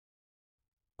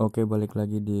Oke, balik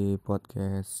lagi di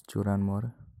podcast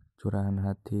Curanmor, Curahan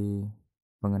Hati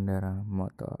Pengendara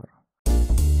Motor.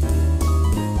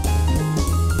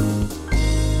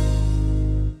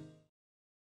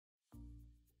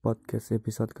 Podcast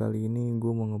episode kali ini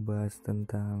gue mau ngebahas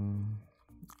tentang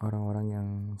orang-orang yang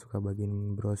suka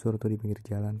bagiin brosur tuh di pinggir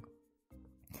jalan.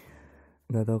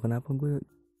 Gak tahu kenapa gue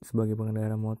sebagai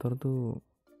pengendara motor tuh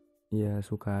ya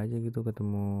suka aja gitu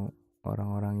ketemu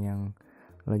orang-orang yang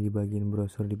lagi bagiin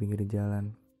brosur di pinggir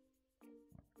jalan.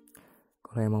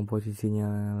 Kalau emang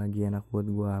posisinya lagi enak buat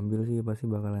gue ambil sih pasti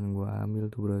bakalan gue ambil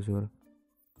tuh brosur.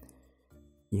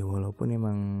 Ya walaupun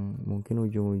emang mungkin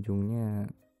ujung-ujungnya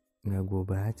nggak gue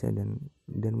baca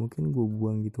dan mungkin gue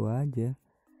buang gitu aja.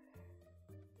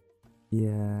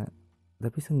 Ya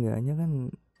tapi seenggaknya kan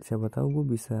siapa tahu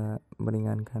gue bisa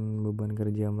meringankan beban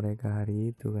kerja mereka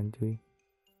hari itu kan cuy.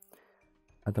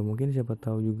 Atau mungkin siapa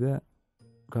tahu juga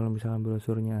kalau misalkan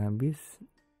brosurnya habis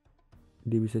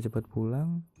dia bisa cepat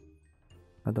pulang.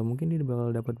 Atau mungkin dia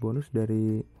bakal dapat bonus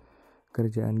dari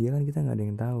kerjaan dia, kan kita nggak ada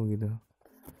yang tahu gitu.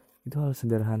 Itu hal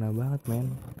sederhana banget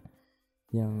men,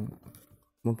 yang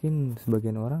mungkin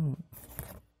sebagian orang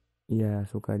ya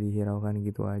suka dihiraukan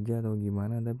gitu aja atau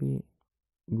gimana. Tapi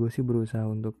gue sih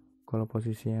berusaha untuk kalau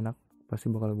posisinya enak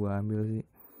pasti bakal gue ambil sih.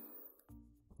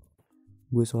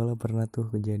 Gue soalnya pernah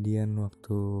tuh kejadian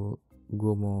waktu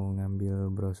gue mau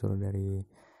ngambil brosur dari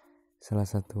salah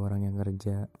satu orang yang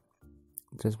kerja.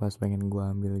 Terus pas pengen gue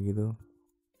ambil gitu,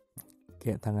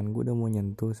 kayak tangan gue udah mau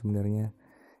nyentuh sebenarnya.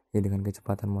 Ya dengan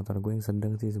kecepatan motor gue yang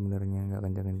sedang sih sebenarnya, nggak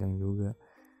kencang-kencang juga.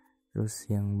 Terus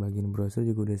yang bagian brosur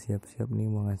juga udah siap-siap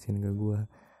nih mau ngasihin ke gue.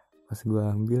 Pas gue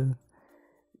ambil,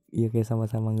 ya kayak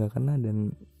sama-sama nggak kena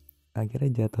dan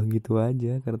akhirnya jatuh gitu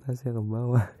aja kertasnya ke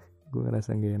bawah. Gue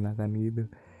ngerasa gak enakan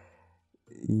gitu.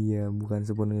 Iya, bukan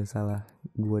sepenuhnya salah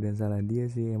gue dan salah dia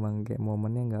sih, emang kayak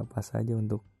momennya nggak pas aja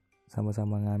untuk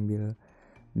sama-sama ngambil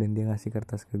dan dia ngasih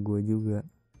kertas ke gue juga.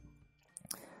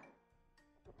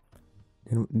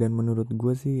 Dan menurut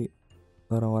gue sih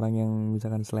orang-orang yang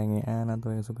misalkan selengean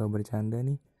atau yang suka bercanda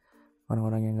nih,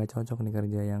 orang-orang yang gak cocok nih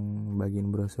kerja yang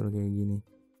bagiin brosur kayak gini.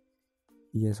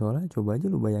 Iya, soalnya coba aja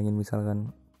lu bayangin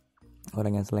misalkan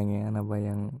orang yang selengean apa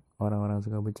yang orang-orang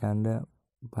suka bercanda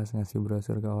pas ngasih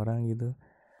brosur ke orang gitu,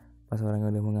 pas orang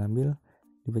udah mengambil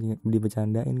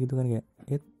dibecandain gitu kan,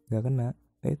 kayak gak kena,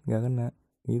 gak kena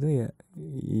gitu ya.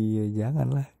 Iya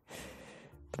jangan lah,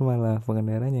 terus malah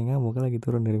pengendaranya ngamuk lagi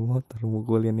turun dari motor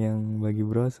mukulin yang bagi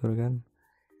brosur kan.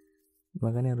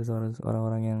 Makanya harus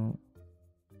orang-orang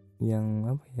yang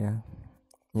apa ya,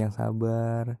 yang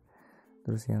sabar,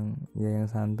 terus yang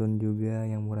santun juga,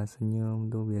 yang murah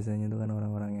senyum tuh biasanya tuh kan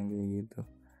orang-orang yang kayak gitu.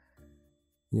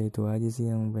 Ya itu aja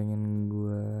sih yang pengen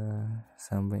gue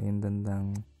sampein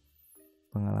tentang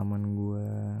pengalaman gue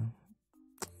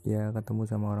ya ketemu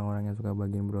sama orang-orang yang suka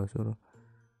bagiin brosur.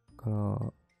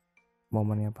 Kalau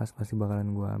momennya pas pasti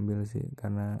bakalan gue ambil sih,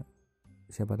 karena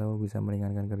siapa tahu bisa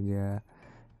meringankan kerja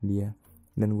dia.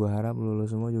 Dan gue harap lu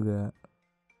semua juga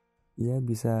ya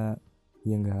bisa,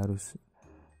 ya nggak harus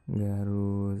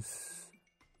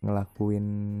ngelakuin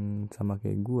sama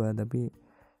kayak gue, tapi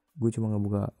gue cuma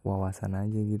ngebuka wawasan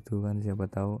aja gitu kan. Siapa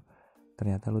tahu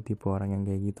ternyata lu tipe orang yang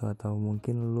kayak gitu, atau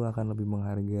mungkin lu akan lebih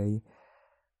menghargai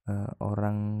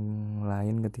orang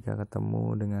lain ketika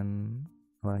ketemu dengan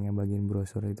orang yang bagiin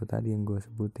brosur itu tadi yang gue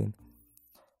sebutin.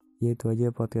 Ya itu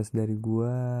aja podcast dari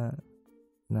gue.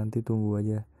 Nanti tunggu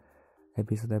aja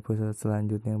episode-episode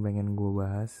selanjutnya yang pengen gue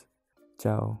bahas.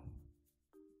 Ciao.